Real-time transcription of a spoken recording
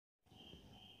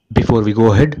Before we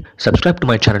go ahead, subscribe to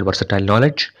my channel Versatile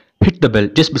Knowledge. Hit the bell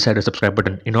just beside the subscribe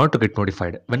button in order to get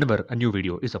notified whenever a new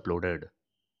video is uploaded.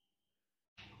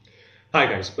 Hi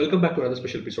guys, welcome back to another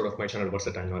special episode of my channel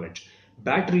Versatile Knowledge.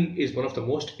 Battery is one of the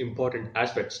most important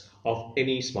aspects of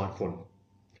any smartphone.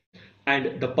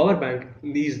 And the power bank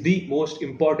is the most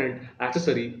important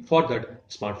accessory for that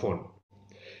smartphone.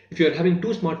 If you are having two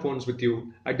smartphones with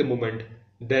you at the moment,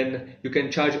 then you can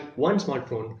charge one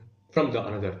smartphone from the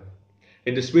another.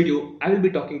 In this video, I will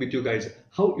be talking with you guys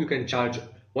how you can charge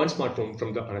one smartphone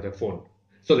from the another phone.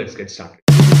 So let's get started.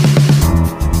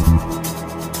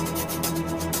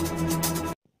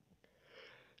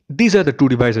 These are the two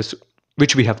devices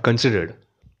which we have considered.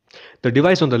 The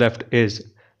device on the left is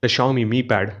the Xiaomi Mi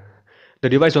Pad. The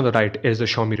device on the right is the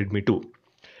Xiaomi Redmi 2.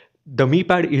 The Mi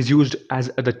Pad is used as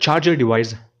the charger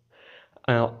device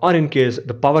or in case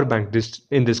the power bank.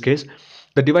 In this case,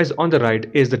 the device on the right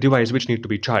is the device which need to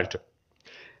be charged.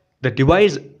 The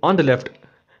device on the left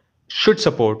should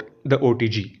support the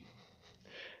OTG.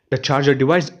 The charger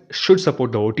device should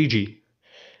support the OTG,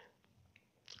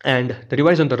 and the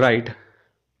device on the right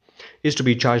is to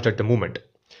be charged at the moment.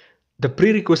 The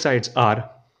prerequisites are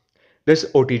this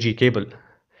OTG cable.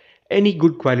 Any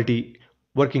good quality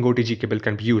working OTG cable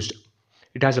can be used.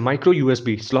 It has a micro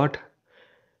USB slot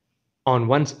on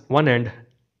one end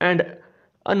and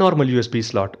a normal USB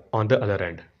slot on the other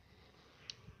end.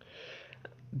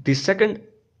 The second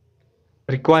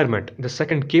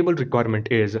cable requirement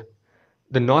is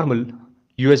the normal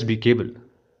USB cable.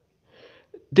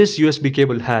 This USB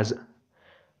cable has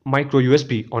micro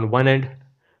USB on one end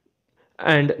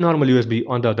and normal USB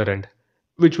on the other end,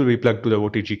 which will be plugged to the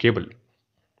OTG cable.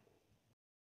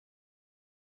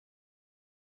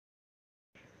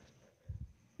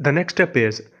 The next step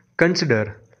is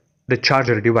consider the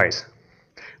charger device,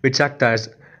 which acts as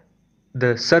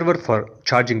the server for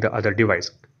charging the other device.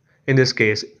 In this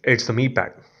case, it's the Mi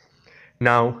Pad.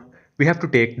 Now we have to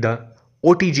take the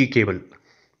OTG cable.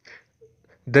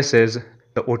 This is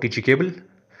the OTG cable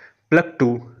plugged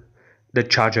to the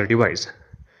charger device.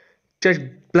 Just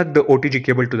plug the OTG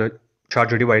cable to the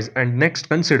charger device and next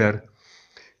consider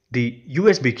the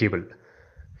USB cable.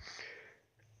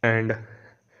 And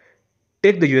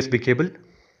take the USB cable,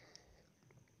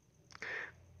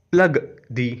 plug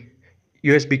the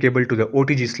USB cable to the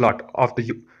OTG slot of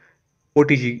the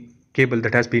OTG cable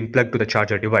that has been plugged to the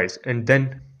charger device, and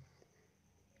then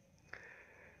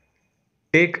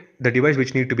take the device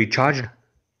which need to be charged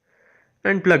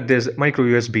and plug this micro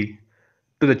USB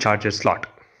to the charger slot.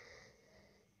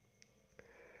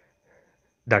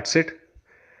 That's it.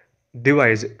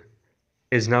 Device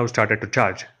is now started to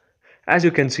charge. As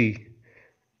you can see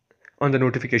on the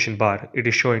notification bar, it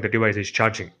is showing the device is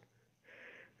charging.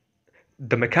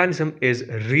 The mechanism is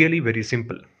really very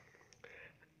simple.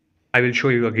 I will show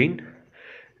you again.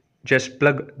 Just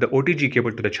plug the OTG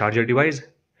cable to the charger device,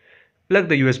 plug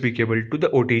the USB cable to the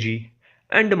OTG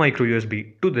and the micro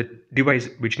USB to the device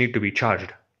which need to be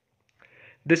charged.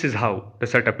 This is how the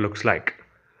setup looks like.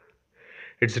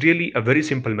 It's really a very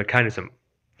simple mechanism.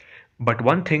 But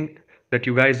one thing that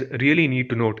you guys really need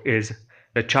to note is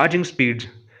the charging speeds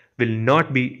will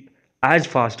not be as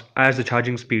fast as the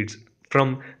charging speeds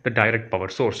from the direct power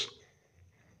source.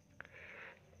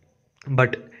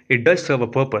 But it does serve a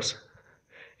purpose.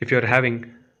 If you're having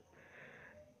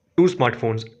two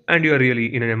smartphones and you're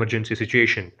really in an emergency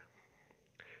situation,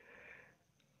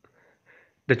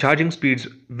 the charging speeds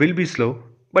will be slow,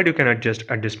 but you can adjust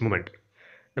at this moment.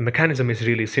 The mechanism is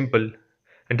really simple,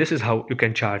 and this is how you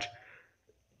can charge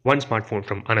one smartphone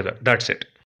from another. That's it.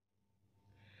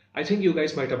 I think you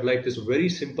guys might have liked this very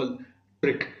simple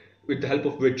trick with the help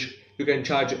of which you can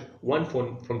charge one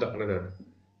phone from the another.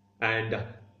 And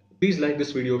please like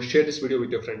this video, share this video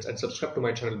with your friends and subscribe to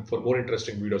my channel for more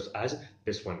interesting videos as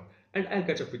this one. And I'll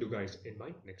catch up with you guys in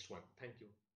my next one. Thank you.